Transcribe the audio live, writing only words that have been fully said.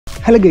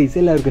Hello guys,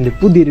 എല്ലാവർക്കും എൻ്റെ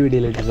പുതിയൊരു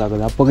വീഡിയോയിലേക്ക്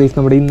സ്വാഗതം. അപ്പോൾ ഗൈസ്,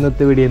 നമ്മുടെ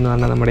ഇന്നത്തെ വീഡിയോ എന്ന്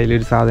പറഞ്ഞാൽ നമ്മുടെ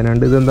കയ്യിലൊരു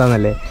സാധനമുണ്ട്.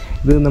 ഇതെന്താണെന്നല്ലേ,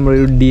 ഇത് നമ്മുടെ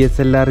ഒരു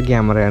DSLR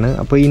ക്യാമറയാണ്.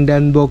 അപ്പോൾ ഇതിൻ്റെ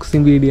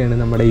അൺബോക്സിങ് വീഡിയോ ആണ്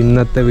നമ്മുടെ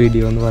ഇന്നത്തെ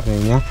വീഡിയോ എന്ന് പറഞ്ഞു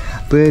കഴിഞ്ഞാൽ.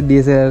 അപ്പോൾ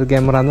DSLR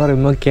ക്യാമറ എന്ന്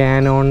പറയുമ്പോൾ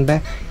ക്യാനോണിൻ്റെ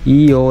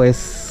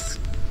EOS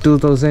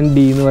 2000D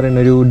എന്ന് പറയുന്ന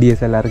ഒരു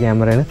DSLR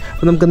ക്യാമറയാണ്.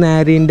 അപ്പോൾ നമുക്ക്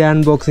നേരെ ഇതിൻ്റെ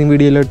അൺബോക്സിങ്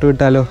വീഡിയോയിലോട്ട്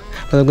വിട്ടാലോ?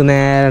 അപ്പോൾ നമുക്ക്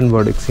നേരെ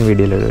അൺബോക്സിങ്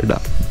വീഡിയോയിലോട്ട്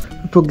ഇടാം.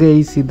 അപ്പോൾ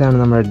ഗൈസ്, ഇതാണ്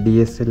നമ്മുടെ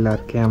DSLR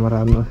ക്യാമറ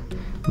എന്ന്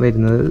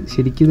വരുന്നത്.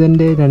 ശരിക്കും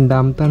ഇതെൻ്റെ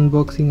രണ്ടാമത്തെ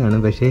അൺബോക്സിങ് ആണ്.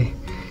 പക്ഷേ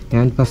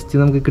ഞാൻ ഫസ്റ്റ്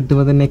നമുക്ക്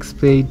കിട്ടുമ്പോൾ തന്നെ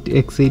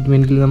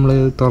എക്സൈറ്റ്മെൻറ്റിൽ നമ്മൾ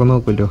തുറന്നു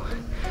നോക്കുമല്ലോ.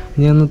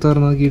 ഞാൻ ഒന്ന്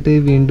തുറന്നു നോക്കിയിട്ട്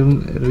വീണ്ടും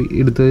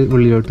എടുത്ത്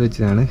ഉള്ളിലോട്ട്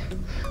വെച്ചതാണ്.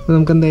 അപ്പോൾ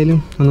നമുക്ക് എന്തായാലും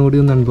ഒന്നുകൂടി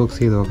ഒന്ന് അൺബോക്സ്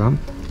ചെയ്ത് നോക്കാം.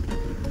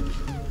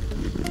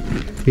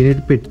 പിന്നെ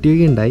ഒരു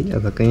പെട്ടിയൊക്കെ ഉണ്ടായി,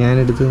 അതൊക്കെ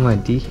ഞാനെടുത്ത്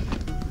മാറ്റി.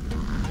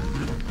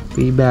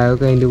 അപ്പോൾ ഈ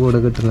ബാഗൊക്കെ അതിൻ്റെ കൂടെ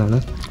കിട്ടുന്നതാണ്.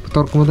 അപ്പോൾ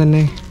തുറക്കുമ്പോൾ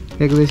തന്നെ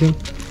ഏകദേശം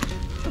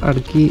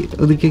അടുക്കി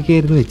ഒതുക്കിയൊക്കെ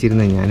ആയിരുന്നു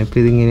വെച്ചിരുന്നത്. ഞാനിപ്പോൾ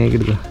ഇതിങ്ങനെയൊക്കെ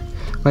എടുക്കുക.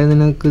 അപ്പോൾ അതിന്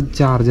നമുക്ക്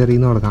ചാർജറിൽ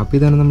നിന്ന് തുടങ്ങാം. അപ്പോൾ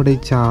ഇതാണ് നമ്മുടെ ഈ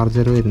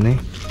ചാർജർ വരുന്നത്.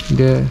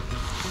 ഇതിൻ്റെ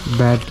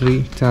ബാറ്ററി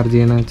ചാർജ്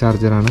ചെയ്യുന്ന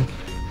ചാർജറാണ്.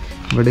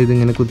 ഇവിടെ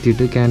ഇതിങ്ങനെ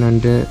കുത്തിയിട്ട്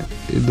ക്യാനോൻ്റെ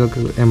ഇതൊക്കെ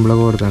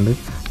എംബ്ലമൊക്കെ കൊടുത്തുണ്ട്.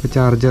 അപ്പോൾ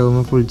ചാർജ്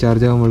ആകുമ്പോൾ ഫുൾ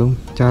ചാർജ് ആകുമ്പോഴും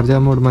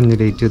ഇവിടെ മഞ്ഞ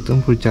ലൈറ്റ് എത്തും,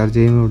 ഫുൾ ചാർജ്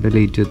ചെയ്യുമ്പോൾ ഇവിടെ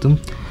ലൈറ്റ് എത്തും.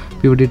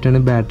 അപ്പോൾ ഇവിടെ ഇട്ടാണ്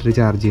ബാറ്ററി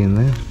ചാർജ്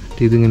ചെയ്യുന്നത്.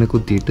 ഇതിങ്ങനെ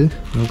കുത്തിയിട്ട്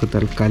നമുക്ക്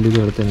തൽക്കാലം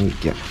ഇതോടെ തന്നെ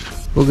വയ്ക്കാം.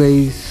 അപ്പോൾ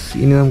ഗൈസ്,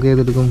 ഇനി നമുക്ക്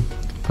ഏതെടുക്കും?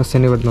 ഫസ്റ്റ്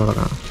തന്നെ ഇവിടെ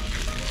തുടങ്ങാം.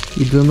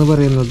 ഇതെന്ന്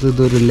പറയുന്നത്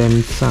ഇതൊരു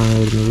ലെൻസാണ്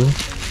വരുന്നത്.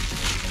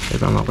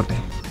 ഏതാ നോക്കട്ടെ.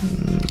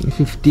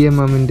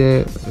 50mm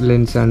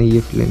ലെൻസാണ്,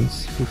 EF lens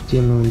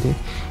 50mm.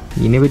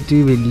 ഇതിനെപ്പറ്റി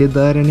വലിയ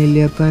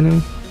ധാരണയില്ലാത്താനും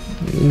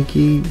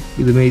എനിക്ക്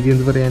ഇത് മെയ്തി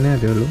എന്ന് പറയാനേ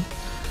അറിയുള്ളൂ.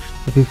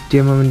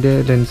 50mm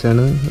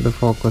ലെൻസാണ്. ഇവിടെ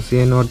ഫോക്കസ്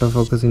ചെയ്യാൻ ഓട്ടോ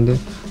ഫോക്കസിൻ്റെ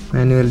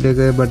മാനുവലിൻ്റെ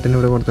ഒക്കെ ബട്ടൺ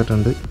ഇവിടെ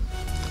കൊടുത്തിട്ടുണ്ട്.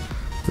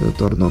 ഇത്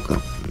തുറന്ന്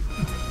നോക്കാം.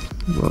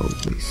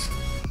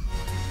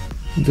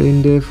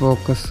 ഇതിൻ്റെ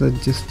ഫോക്കസ്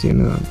അഡ്ജസ്റ്റ്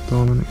ചെയ്യുന്നതാണ്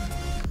തോന്നണേ.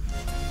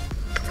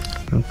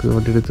 നമുക്ക്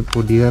ഇവിടെ എടുത്ത്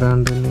പൊടി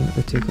കയറാണ്ട് തന്നെ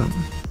വെച്ചേക്കാം.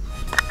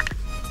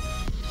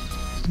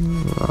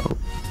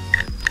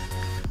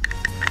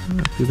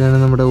 ഇതാണ്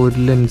നമ്മുടെ ഒരു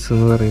ലെൻസ്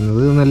എന്ന്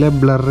പറയുന്നത്. നല്ല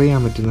ബ്ലർ ചെയ്യാൻ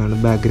പറ്റുന്നതാണ്.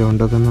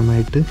 ബാക്ക്ഗ്രൗണ്ടൊക്കെ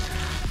നന്നായിട്ട്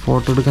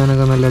ഫോട്ടോ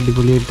എടുക്കാനൊക്കെ നല്ല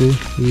അടിപൊളിയായിട്ട്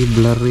ഈ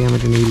ബ്ലർ ചെയ്യാൻ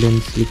പറ്റുന്ന ഈ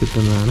ലെൻസിൽ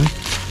കിട്ടുന്നതാണ്.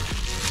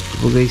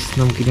 അപ്പോൾ ഗൈസ്,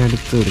 നമുക്കിനി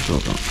അടുത്ത് എടുത്ത്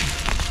നോക്കാം.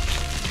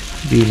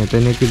 ഇതിനെ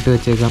തന്നെ ഇട്ട്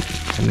വെച്ചേക്കാം,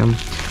 കാരണം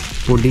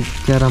പൊടി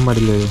കയറാൻ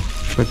പാടില്ലല്ലോ,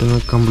 പെട്ടെന്ന്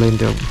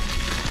കംപ്ലൈൻ്റ് ആവും.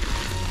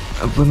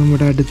 അപ്പോൾ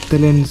നമ്മുടെ അടുത്ത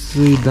ലെൻസ്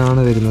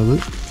ഇതാണ് വരുന്നത്.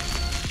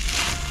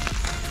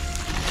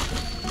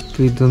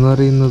 അപ്പോൾ ഇതെന്ന്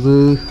പറയുന്നത്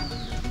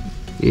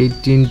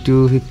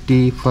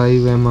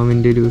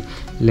 18-55mm ഒരു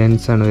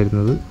ലെൻസാണ്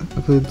വരുന്നത്.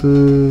 അപ്പോൾ ഇത്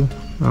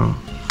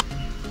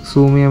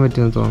സൂം ചെയ്യാൻ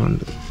പറ്റുമെന്ന്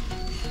തോന്നുന്നുണ്ട്.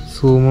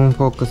 സൂമും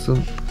ഫോക്കസും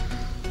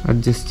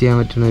അഡ്ജസ്റ്റ് ചെയ്യാൻ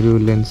പറ്റുന്ന ഒരു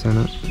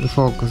ലെൻസാണ്.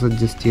 ഫോക്കസ്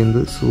അഡ്ജസ്റ്റ്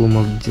ചെയ്യുന്നത്, സൂം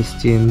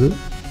അഡ്ജസ്റ്റ് ചെയ്യുന്നത്.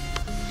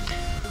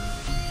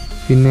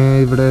 പിന്നെ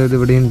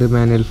ഇവിടെയുണ്ട്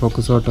മാനുവൽ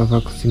ഫോക്കസ്, ഓട്ടോ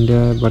ഫോക്കസിൻ്റെ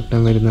ബട്ടൺ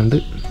വരുന്നുണ്ട്.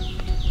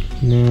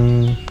 പിന്നെ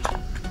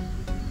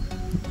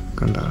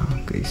കണ്ട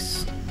ഗൈസ്,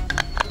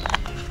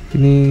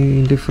 പിന്നെ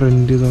ഇതിൻ്റെ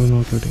ഫ്രണ്ട് ഇതാ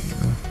നോക്കട്ടെ.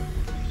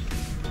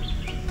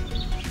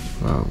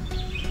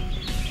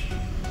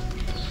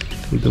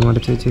 ഇത്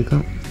മടച്ച്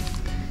വെച്ചേക്കാം.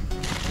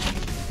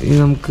 ഇനി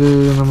നമുക്ക്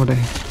നമ്മുടെ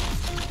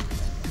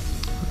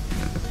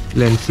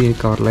ലെൻസ്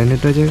കവർ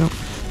ലൈനിട്ട് വെച്ചേക്കാം.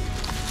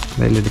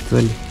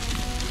 അതിലെടുത്തതല്ലേ.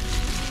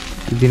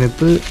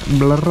 ഇതിനകത്ത്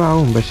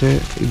ബ്ലറാവും, പക്ഷേ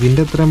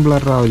ഇതിൻ്റെ അത്രയും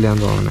ബ്ലറാവില്ല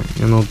എന്ന് തോന്നണേ.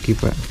 ഞാൻ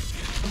നോക്കിയപ്പോൾ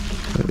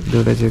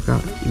ഇതിവിടെ വെച്ചേക്കാം.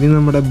 ഇനി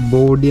നമ്മുടെ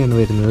ബോഡിയാണ്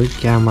വരുന്നത്,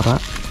 ക്യാമറ.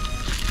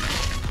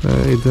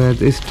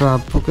 ഇതിനകത്ത്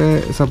സ്ട്രാപ്പൊക്കെ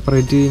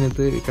സെപ്പറേറ്റ്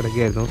ഇതിനകത്ത്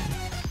കിടക്കുകയായിരുന്നു,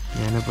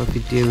 ഞാനപ്പോൾ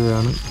ഫിറ്റ്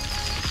ചെയ്തതാണ്.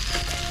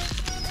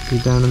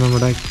 ഇതാണ്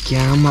നമ്മുടെ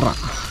ക്യാമറ,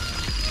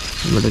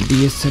 നമ്മുടെ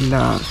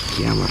DSLR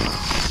ക്യാമറ.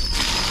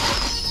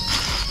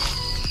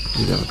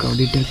 ഇതൊക്കെ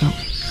അവിടെ ഇട്ടേക്കാം.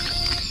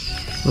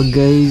 അപ്പോൾ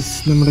ഗൈസ്,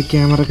 നമ്മുടെ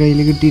ക്യാമറ കയ്യിൽ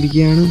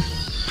കിട്ടിയിരിക്കുകയാണ്.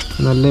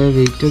 നല്ല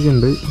വെയിറ്റൊക്കെ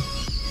ഉണ്ട്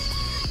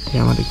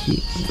ക്യാമറയ്ക്ക്.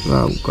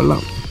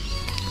 കൊള്ളാം.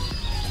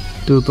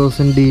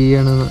 2000D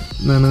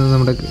എന്നാണ്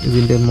നമ്മുടെ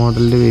ഇതിൻ്റെ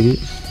മോഡലിൻ്റെ പേര്.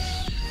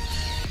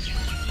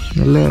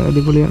 നല്ല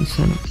അടിപൊളിയാണ്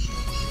സാധനം.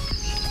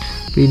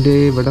 അപ്പോൾ ഇതിൻ്റെ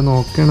ഇവിടെ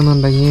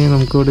നോക്കുകയാണെന്നുണ്ടെങ്കിൽ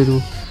നമുക്കിവിടെ ഒരു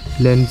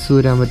ലെൻസ്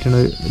ഊരാൻ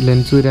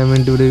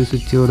വേണ്ടി ഇവിടെ ഒരു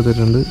സ്വിച്ച്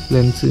കൊടുത്തിട്ടുണ്ട്.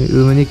 ലെൻസ് ഇത്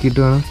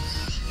ഞെക്കിയിട്ട് വേണം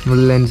നമ്മൾ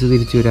ലെൻസ്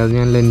തിരിച്ചു വരാം. അത്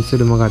ഞാൻ ലെൻസ്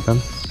ഇടുമ്പോൾ കാട്ടാം.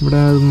 ഇവിടെ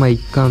അത്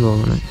മൈക്കാന്ന്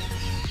തോന്നണേ.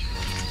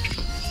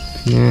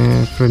 പിന്നെ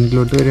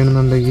ഫ്രണ്ടിലോട്ട്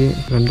വരികയാണെന്നുണ്ടെങ്കിൽ,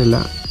 ഫ്രണ്ടല്ല,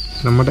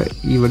 നമ്മുടെ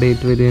ഇവിടെ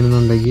ആയിട്ട്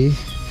വരികയാണെന്നുണ്ടെങ്കിൽ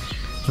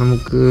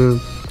നമുക്ക്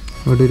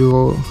ഇവിടെ ഒരു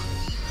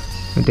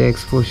മറ്റേ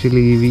എക്സ്പോഷ്യൽ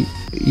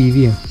EV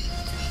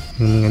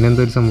അങ്ങനെ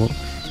എന്തോ ഒരു സംഭവം,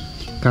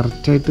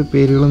 കറക്റ്റായിട്ട്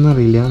പേരുകളൊന്നും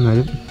അറിയില്ല.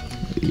 എന്നാലും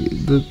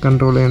ഇത്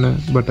കൺട്രോൾ ചെയ്യുന്ന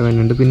ബട്ടൺ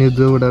വരുന്നുണ്ട്. പിന്നെ ഇത്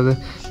കൂടാതെ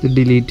ഇത്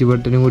ഡിലീറ്റ്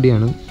ബട്ടനും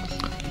കൂടിയാണ്.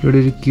 ഇവിടെ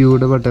ഒരു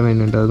ക്യൂയുടെ ബട്ടൺ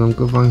വരുന്നുണ്ട്, അത്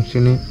നമുക്ക്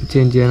ഫങ്ഷന്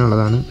ചേഞ്ച്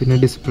ചെയ്യാനുള്ളതാണ്. പിന്നെ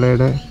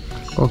ഡിസ്പ്ലേയുടെ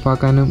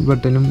ഓഫാക്കാനും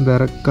ബട്ടനും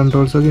വേറെ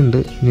കൺട്രോൾസൊക്കെ ഉണ്ട്.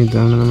 ഇനി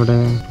ഇതാണ് നമ്മുടെ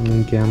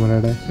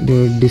ക്യാമറയുടെ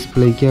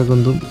ഡിസ്പ്ലേക്ക്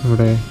ആക്കുന്നതും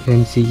നമ്മുടെ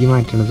ലെൻസിലേക്ക്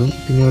മാറ്റണതും.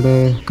 പിന്നെ ഇവിടെ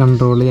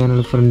കൺട്രോൾ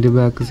ചെയ്യാനുള്ള ഫ്രണ്ട്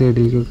ബാക്ക്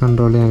സൈഡിലേക്ക്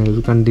കൺട്രോൾ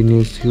ചെയ്യാനുള്ളത്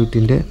കണ്ടിന്യൂസ്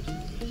ഷൂട്ടിൻ്റെ.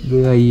 ഇത്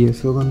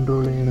ISO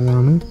കൺട്രോൾ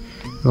ചെയ്യണതാണ്,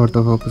 ഓട്ടോ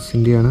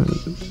ഫോക്കസിൻ്റെയാണ്.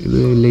 ഇത്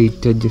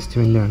ലൈറ്റ്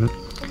അഡ്ജസ്റ്റ്മെൻ്റാണ്.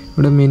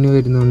 ഇവിടെ മെനു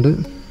വരുന്നുണ്ട്.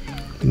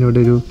 പിന്നെ ഇവിടെ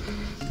ഒരു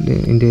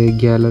ഇതിൻ്റെ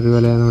ഗ്യാലറി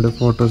പോലെ നമ്മുടെ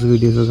ഫോട്ടോസ്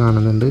വീഡിയോസ്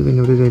കാണുന്നുണ്ട്. പിന്നെ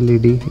ഇവിടെ ഒരു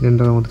LED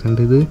രണ്ടെണ്ണം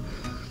കൊടുത്തിട്ടുണ്ട്. ഇത്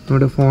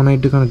നമ്മുടെ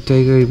ഫോണായിട്ട് കണക്റ്റ്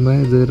ആയി കഴിയുമ്പോൾ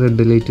ഇത്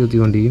റെഡ് ലൈറ്റ്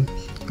കത്തിക്കൊണ്ടിരിക്കും.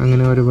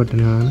 അങ്ങനെ ഓരോ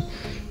ബട്ടണുകളാണ്.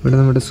 ഇവിടെ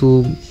നമ്മുടെ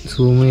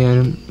സൂം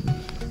ചെയ്യാനും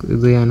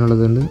ഇത്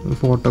ചെയ്യാനുള്ളതുണ്ട്,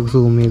 ഫോട്ടോ ഒക്കെ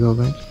സൂം ചെയ്ത്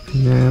നോക്കാൻ.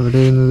 പിന്നെ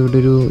ഇവിടെ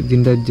ഒരു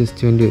ഇതിൻ്റെ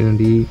അഡ്ജസ്റ്റ്മെൻറ്റ്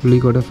വരുന്നുണ്ട്. ഈ പുള്ളി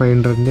കൂടെ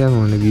 500ൻ്റെ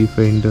ആണെന്ന് തോന്നുന്നത്,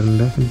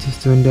 V500ൻ്റെ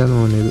അഡ്ജസ്റ്റ്മെൻ്റ് ആണെന്ന്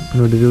തോന്നിയത്.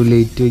 ഇവിടെ ഒരു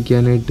ലൈറ്റ്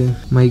വയ്ക്കാനായിട്ട്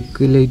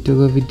മൈക്ക്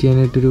ലൈറ്റൊക്കെ ഫിറ്റ്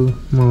ചെയ്യാനായിട്ടൊരു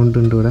മൗണ്ട്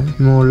ഉണ്ട്. ഇവിടെ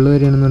മുകളിൽ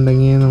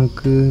വരികയാണെന്നുണ്ടെങ്കിൽ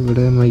നമുക്ക്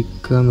ഇവിടെ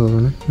മൈക്കാന്ന്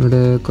തോന്നുന്നു.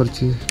 ഇവിടെ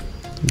കുറച്ച്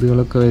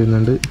ഇതുകളൊക്കെ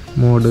വരുന്നുണ്ട്,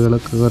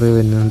 മോഡുകളൊക്കെ കുറേ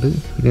വരുന്നുണ്ട്.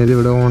 പിന്നെ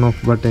ഇതിവിടെ ഓൺ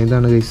ഓഫ് ബട്ടൺ,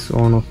 ഇതാണ് ഗൈസ്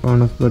ഓൺ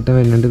ഓഫ് ബട്ടൺ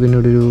വരുന്നുണ്ട്. പിന്നെ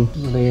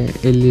ഇവിടെ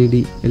LED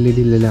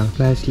ഇല്ലല്ലോ,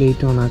 ഫ്ലാഷ്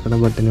ലൈറ്റ് ഓൺ ആക്കണ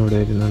ബട്ടൺ ഇവിടെ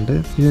വരുന്നുണ്ട്.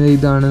 പിന്നെ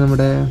ഇതാണ്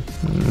നമ്മുടെ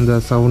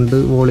സൗണ്ട്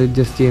വോളിയം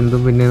അഡ്ജസ്റ്റ്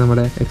ചെയ്യുന്നതും പിന്നെ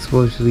നമ്മുടെ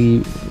എക്സ്പോഷർ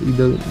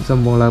ഇത്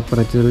സംഭവങ്ങൾ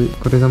അപ്പറച്ചർ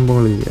കുറേ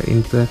സംഭവങ്ങളില്ല.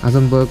 ഇന്നത്തെ ആ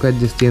സംഭവമൊക്കെ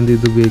അഡ്ജസ്റ്റ് ചെയ്യുന്നത്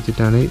ഇത്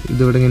ഉപയോഗിച്ചിട്ടാണ്.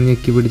 ഇതിവിടെ ഇങ്ങനെ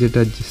ഞെക്കി പിടിച്ചിട്ട്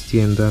അഡ്ജസ്റ്റ്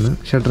ചെയ്യുന്നതാണ്.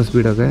 ഷട്ടർ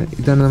സ്പീഡൊക്കെ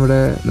ഇതാണ്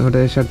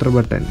നമ്മുടെ ഷട്ടർ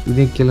ബട്ടൺ. ഇത്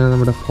ഞെക്കിയാണ്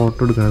നമ്മുടെ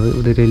ഫോട്ടോ എടുക്കുന്നത്.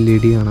 ഇവിടെ ഒരു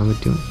LED കാണാൻ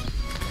പറ്റും.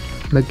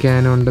 ഇവിടെ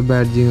ക്യാനോണിൻ്റെ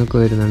ബാഡ്ജിങ് ഒക്കെ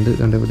വരുന്നുണ്ട്.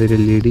 കണ്ട ഇവിടെ ഒരു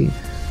LED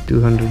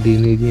 200D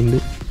എഴുതിയുണ്ട്.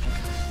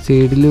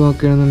 സൈഡിൽ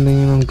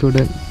നോക്കുകയാണെന്നുണ്ടെങ്കിൽ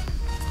നമുക്കിവിടെ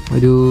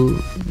ഒരു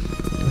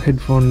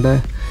ഹെഡ്ഫോണിൻ്റെ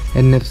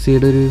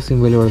NFC-യുടെ ഒരു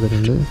സിമ്പിൾ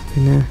കൊടുത്തിട്ടുണ്ട്.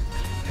 പിന്നെ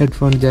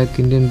ഹെഡ്ഫോൺ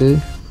ജാക്കിൻ്റെ ഉണ്ട്.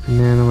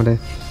 പിന്നെ നമ്മുടെ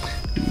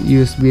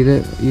USB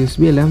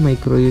അല്ല,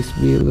 മൈക്രോ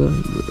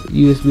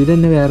USB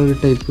തന്നെ വേറൊരു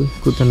ടൈപ്പ്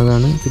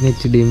കുത്തേണ്ടതാണ്. പിന്നെ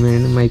HDMI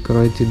ആണ്,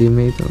 മൈക്രോ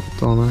HDMI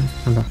തോന്നാൻ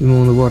കണ്ട ഈ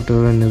 3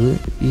 പോർട്ടുകൾ തന്നത്.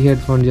 ഈ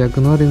ഹെഡ്ഫോൺ ജാക്ക്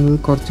എന്ന് പറയുന്നത്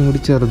കുറച്ചും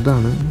കൂടി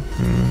ചെറുതാണ്,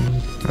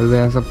 അത്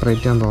വേറെ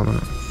സെപ്പറേറ്റ് ആണെന്ന്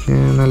തോന്നണം.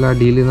 നല്ല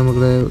അടിയിൽ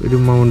നമുക്ക് ഒരു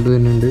മൗണ്ട്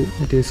വരുന്നുണ്ട്,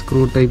 മറ്റേ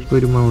സ്ക്രൂ ടൈപ്പ്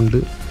ഒരു മൗണ്ട്.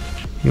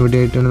 ഇവിടെ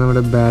ആയിട്ടാണ്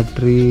നമ്മുടെ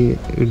ബാറ്ററി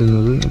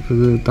ഇടുന്നത്. അപ്പോൾ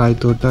ഇത്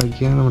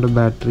താഴ്ത്തോട്ടാക്കിയാൽ നമ്മുടെ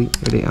ബാറ്ററി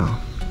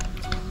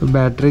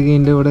ബാറ്ററി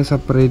ഇതിൻ്റെ കൂടെ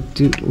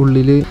സെപ്പറേറ്റ്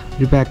ഉള്ളിൽ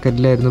ഒരു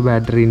പാക്കറ്റിലായിരുന്നു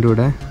ബാറ്ററീൻ്റെ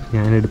കൂടെ,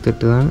 ഞാൻ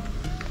എടുത്തിട്ടതാണ്.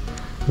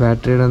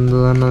 ബാറ്ററി ഇടുന്നത്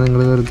പറഞ്ഞാൽ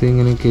നിങ്ങൾ വെറുതെ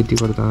ഇങ്ങനെ കയറ്റി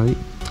കൊടുത്താൽ മതി,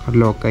 അത്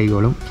ലോക്ക്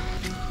ആയിക്കോളും.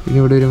 പിന്നെ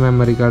ഇവിടെ ഒരു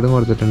മെമ്മറി കാർഡും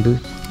കൊടുത്തിട്ടുണ്ട്.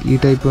 ഈ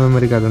ടൈപ്പ്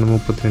മെമ്മറി കാർഡാണ്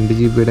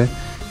 32GB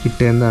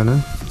കിട്ടേണ്ടതാണ്.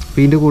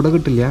 അപ്പോൾ ഇതിൻ്റെ കൂടെ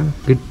കിട്ടില്ല,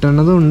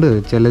 കിട്ടണതും ഉണ്ട്,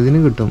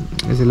 ചിലതിന് കിട്ടും,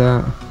 ചില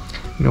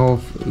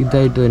ഓഫ്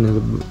ഇതായിട്ട് വരുന്നത്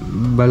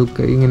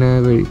ബൾക്ക് ഇങ്ങനെ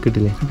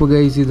കിട്ടില്ലേ. അപ്പോൾ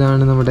ഗൈസ്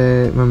ഇതാണ് നമ്മുടെ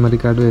മെമ്മറി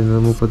കാർഡ് വരുന്നത്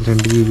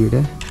 32GB.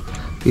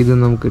 ഇത്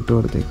നമുക്ക് ഇട്ട്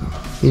കൊടുത്തേക്കാം.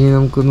 ഇനി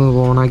നമുക്കൊന്ന്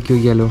ഓണാക്കി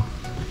വയ്ക്കാമല്ലോ.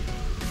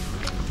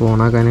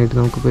 ഓണാക്കാനായിട്ട്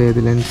നമുക്കിപ്പോൾ ഏത്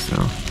ലെൻസ്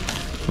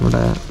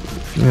നമ്മുടെ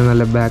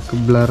നല്ല ബാക്ക്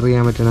ബ്ലർ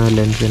ചെയ്യാൻ പറ്റുന്ന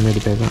ലെൻസ് തന്നെ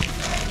എടുത്തേക്കാം.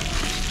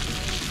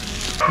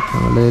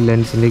 നമ്മുടെ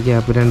ലെൻസിൻ്റെ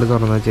ക്യാപ്പ് 2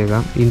 തുറന്ന്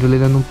വെച്ചേക്കാം. ഇതിൻ്റെ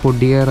ഉള്ളിലൊന്നും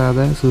പൊടി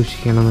കയറാതെ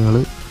സൂക്ഷിക്കണം നിങ്ങൾ.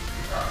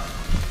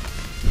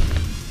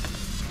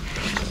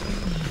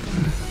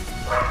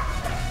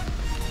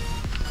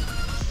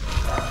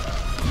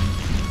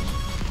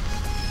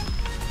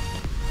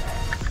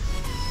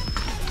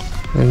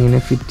 എങ്ങനെ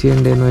ഫിറ്റ്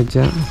ചെയ്യേണ്ടതെന്ന്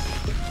വെച്ചാൽ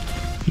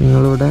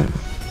നിങ്ങളിവിടെ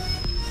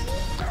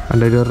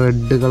ഒരു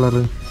റെഡ്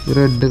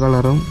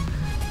കളറും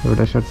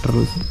ഇവിടെ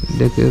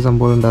ഷട്ടറിൻ്റെയൊക്കെ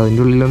സംഭവം ഉണ്ടാകും.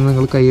 അതിൻ്റെ ഉള്ളിലൊന്നും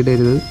നിങ്ങൾ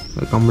കൈയിടരുത്,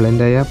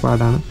 കംപ്ലൈൻ്റ് ആയാൽ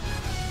പാടാണ്,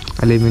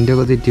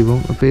 അലൈൻമെൻറ്റൊക്കെ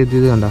തെറ്റിപ്പോവും. അപ്പോൾ ഇത്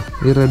കണ്ട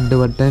ഈ റെഡ്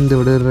ബട്ടൺ,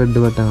 ഇതിവിടെ ഒരു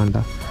റെഡ് ബട്ടൺ കണ്ട,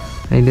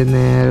 അതിൻ്റെ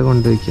നേരെ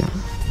കൊണ്ടുവയ്ക്കാം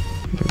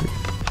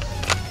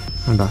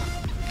കണ്ട.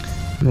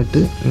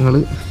 എന്നിട്ട് നിങ്ങൾ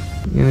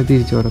ഇങ്ങനെ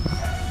തിരിച്ചു കൊടുക്കാം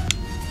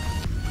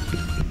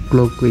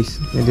ക്ലോക്ക് വൈസ്.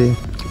 അതിൻ്റെ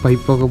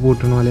പൈപ്പൊക്കെ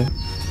പൂട്ടണ പോലെ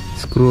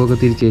സ്ക്രൂ ഒക്കെ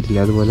തിരിച്ചു കയറ്റില്ല,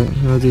 അതുപോലെ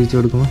നിങ്ങൾ തിരിച്ചു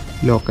കൊടുക്കുമ്പോൾ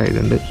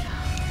ലോക്കായിട്ടുണ്ട്.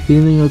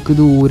 പിന്നെ നിങ്ങൾക്ക്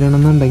ഇത് ഊരണം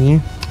എന്നുണ്ടെങ്കിൽ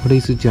ഇവിടെ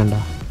ഈ സ്വിച്ച് കണ്ട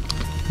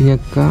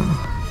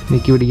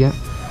ഞെക്കി പിടിക്കുക.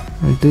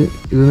 എന്നിട്ട്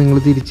ഇത് നിങ്ങൾ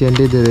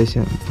തിരിച്ചതിൻ്റെ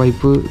ഏകദേശം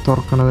പൈപ്പ്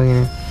തുറക്കണത്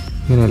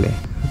ഇങ്ങനെയല്ലേ,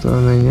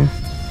 തുറന്നു കഴിഞ്ഞാൽ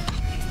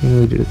ഇങ്ങനെ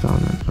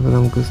ഊരിയെടുക്കാവുന്നതാണ്. അപ്പോൾ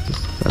നമുക്ക്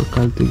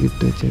തൽക്കാലത്തേക്ക്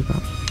ഇട്ട്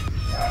വെച്ചേക്കാം.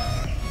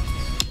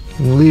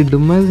 നിങ്ങൾ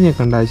ഇടുമ്പോൾ ഇത്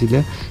ഞെക്കേണ്ട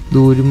ആവശ്യമില്ല,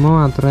 ദൂരുമ്പോൾ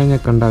മാത്രമേ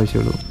ഞെക്കേണ്ട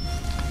ആവശ്യമുള്ളൂ.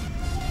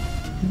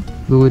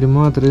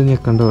 ദൂരുമ്പോൾ മാത്രമേ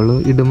ഞെക്കേണ്ടതുള്ളൂ.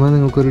 ഇടുമ്പോൾ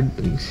നിങ്ങൾക്കൊരു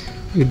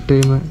ഇട്ട്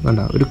കഴിയുമ്പോൾ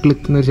കണ്ട ഒരു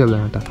ക്ലിക്ക് എന്നൊരു ശബ്ദം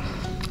കേട്ടോ.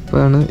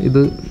 അപ്പോഴാണ്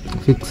ഇത്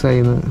ഫിക്സ്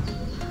ആയിന്ന്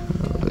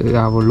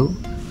ആവുള്ളൂ.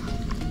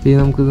 ഇനി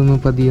നമുക്കിതൊന്ന്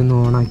പതിയൊന്ന്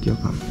ഓണാക്കി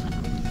വെക്കാം.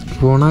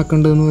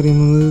 ഓണാക്കേണ്ടതെന്ന്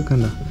പറയുന്നത്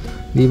കണ്ട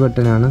ഈ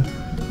ബട്ടനാണ്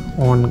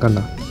ഓൺ, കണ്ട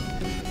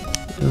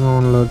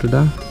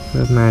ഓണിലോട്ടിടാം.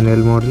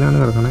 മാനുവൽ മോഡിലാണ്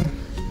കിടക്കണേ.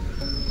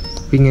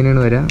 അപ്പം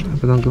ഇങ്ങനെയാണ് വരിക.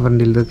 അപ്പോൾ നമുക്ക്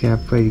ഫ്രണ്ടിലത്തെ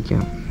ക്യാപ്പ്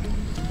അഴിക്കാം.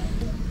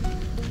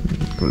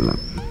 കൊള്ളാം.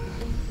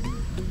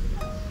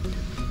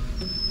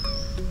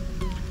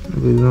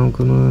 അപ്പോൾ ഇത്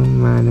നമുക്കൊന്ന്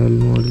മാനുവൽ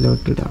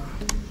മോഡിലോട്ടിടാം.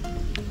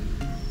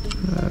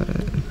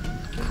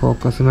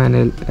 ഫോക്കസ്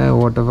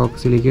ഓട്ടോ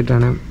ഫോക്കസിലേക്ക്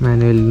ഇട്ടാണ്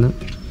മാനുവലിൽ നിന്ന്.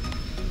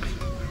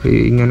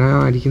 ഇങ്ങനെ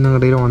ആയിരിക്കും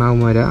നിങ്ങളുടെ കയ്യിൽ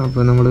ഓണാകുമ്പോൾ വരാം.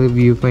 അപ്പോൾ നമ്മൾ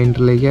വ്യൂ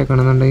ഫൈൻഡറിലേക്ക്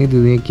ആക്കണമെന്നുണ്ടെങ്കിൽ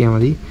ഇത് ഞെക്കിയാൽ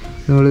മതി.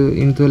 നമ്മൾ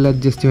ഇന്നത്തെ വല്ല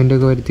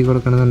അഡ്ജസ്റ്റ്മെൻറ്റൊക്കെ വരുത്തി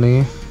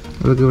കൊടുക്കണമെന്നുണ്ടെങ്കിൽ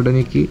അതൊക്കെ ഇവിടെ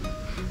ഞെക്കി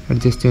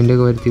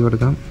അഡ്ജസ്റ്റ്മെൻറ്റൊക്കെ വരുത്തി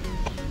കൊടുക്കാം.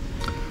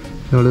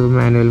 നമ്മൾ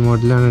മാനുവൽ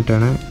മോഡിലാണ്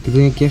ഇട്ടാണ്. ഇത്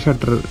ഞെക്കിയാൽ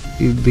ഷട്ടർ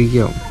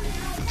ഇതിലേക്കാവും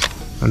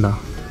കണ്ടോ.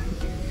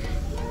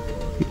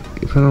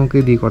 ഇപ്പോൾ നമുക്ക്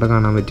ഇതിൽ കൂടെ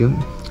കാണാൻ പറ്റും,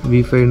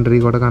 V5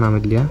 കൂടെ കാണാൻ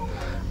പറ്റില്ല.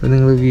 അപ്പോൾ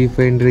നിങ്ങൾ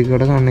V5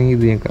 കൂടെ കാണണമെങ്കിൽ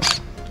ഇത് ഞെക്കാം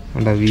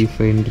കണ്ട,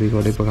 V5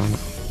 കൂടെ ഇപ്പോൾ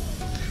കാണാം.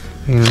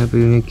 അങ്ങനെയാണ് ഇപ്പോൾ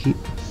ഇത് ഞെക്കി.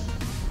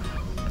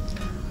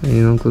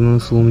 ഇനി നമുക്കൊന്ന്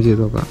സൂം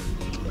ചെയ്ത് നോക്കാം,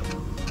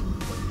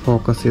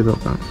 ഫോക്കസ് ചെയ്ത്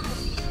നോക്കാം.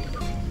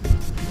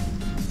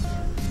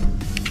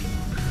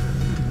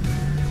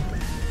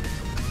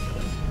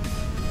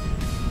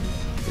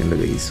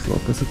 ആവുന്നുണ്ട് ഗൈസ്,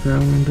 ഫോക്കസ് ഒക്കെ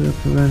ആവുന്നുണ്ട്.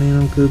 അപ്പോൾ വേണമെങ്കിൽ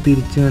നമുക്ക്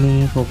തിരിച്ച്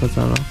വേണമെങ്കിൽ ഫോക്കസ്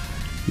ആവാം.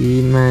 ഈ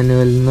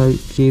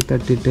മാനുവലിലേക്ക്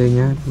തട്ടിയിട്ട്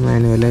കഴിഞ്ഞാൽ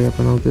മാനുവലായി.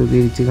 അപ്പോൾ നമുക്ക്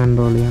തിരിച്ച്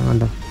കൺട്രോൾ ചെയ്യാം.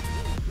 കണ്ടോ,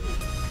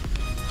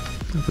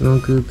 അപ്പോൾ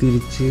നമുക്ക്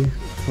തിരിച്ച്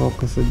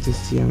ഫോക്കസ്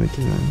അഡ്ജസ്റ്റ് ചെയ്യാൻ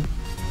പറ്റുന്നതാണ്.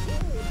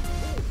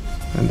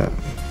 കണ്ടോ,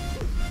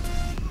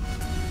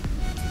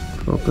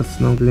 ഫോക്കസ്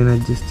നമുക്കിങ്ങനെ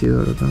അഡ്ജസ്റ്റ് ചെയ്ത്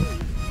കൊടുക്കാം.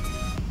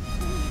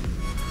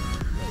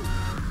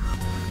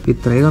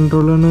 ഇത്രയും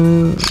കൺട്രോളാണ്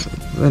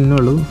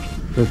വരുന്നുള്ളൂ.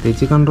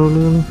 പ്രത്യേകിച്ച്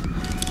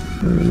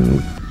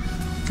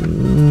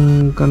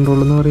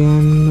കൺട്രോളെന്ന്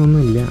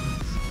പറയാനൊന്നുമില്ല.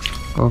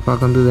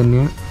 ഓഫാക്കുന്നത്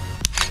തന്നെയാണ്.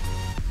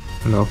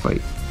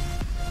 ഓഫായി.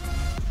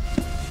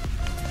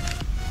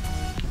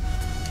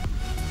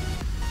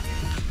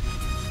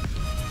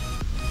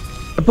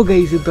 അപ്പോൾ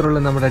ഗൈസ്, ഇത്രയുള്ള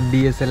നമ്മുടെ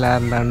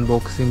DSLRൻ്റെ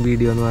അൺബോക്സിങ്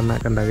വീഡിയോ എന്ന് പറഞ്ഞാൽ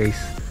കണ്ട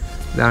ഗൈസ്,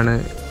 ഇതാണ്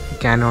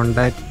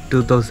കാനോണിൻ്റെ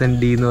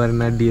 2000D എന്ന്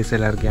പറയുന്ന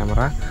DSLR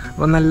ക്യാമറ.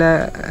 അപ്പോൾ നല്ല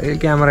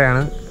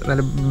ക്യാമറയാണ്,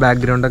 നല്ല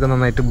ബാക്ക്ഗ്രൗണ്ടൊക്കെ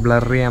നന്നായിട്ട്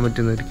ബ്ലർ ചെയ്യാൻ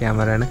പറ്റുന്ന ഒരു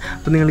ക്യാമറയാണ്.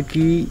 അപ്പോൾ നിങ്ങൾക്ക്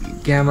ഈ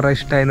ക്യാമറ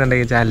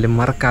ഇഷ്ടമായെന്നുണ്ടെങ്കിൽ ചാനൽ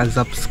മറക്കാതെ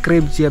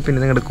സബ്സ്ക്രൈബ് ചെയ്യുക. പിന്നെ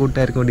നിങ്ങളുടെ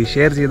കൂട്ടുകാർക്കും കൂടി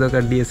ഷെയർ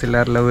ചെയ്തൊക്കെ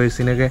DSLR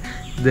ലവേഴ്സിനൊക്കെ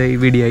ഈ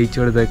വീഡിയോ അയച്ചു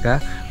കൊടുത്തേക്കുക.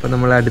 അപ്പോൾ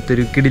നമ്മൾ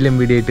അടുത്തൊരു കിടിലം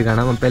വീഡിയോ ആയിട്ട്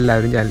കാണാം. അപ്പോൾ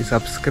എല്ലാവരും ചാനൽ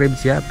സബ്സ്ക്രൈബ്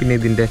ചെയ്യുക. പിന്നെ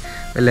ഇതിൻ്റെ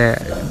വല്ല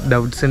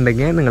ഡൗട്ട്സ്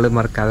ഉണ്ടെങ്കിൽ നിങ്ങൾ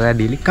മറക്കാതെ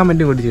അടിയിൽ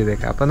കമൻറ്റും കൂടി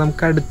ചെയ്തേക്കാം. അപ്പോൾ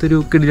നമുക്ക് അടുത്തൊരു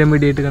കിടിലം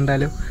വീഡിയോ ആയിട്ട്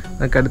കണ്ടാലോ.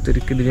 നമുക്ക് അടുത്തൊരു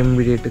കിടിലം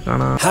വീഡിയോ ആയിട്ട്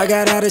കാണാം. I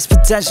got all this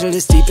potential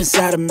that's deep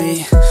inside of me,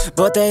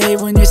 but they hate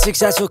when you're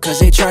successful cause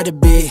they try to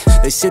be.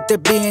 They sit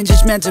there being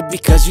judgmental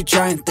because you're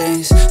trying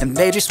things, and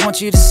they just want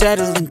you to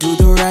settle and do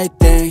the right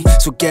thing.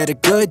 So get a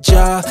good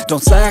job,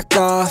 don't slack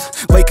off.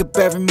 Wake up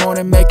every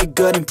morning, make a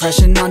good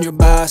impression on your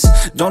boss.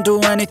 Don't do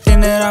anything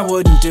that I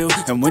wouldn't do,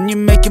 and when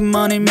you're making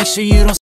money, make sure you don't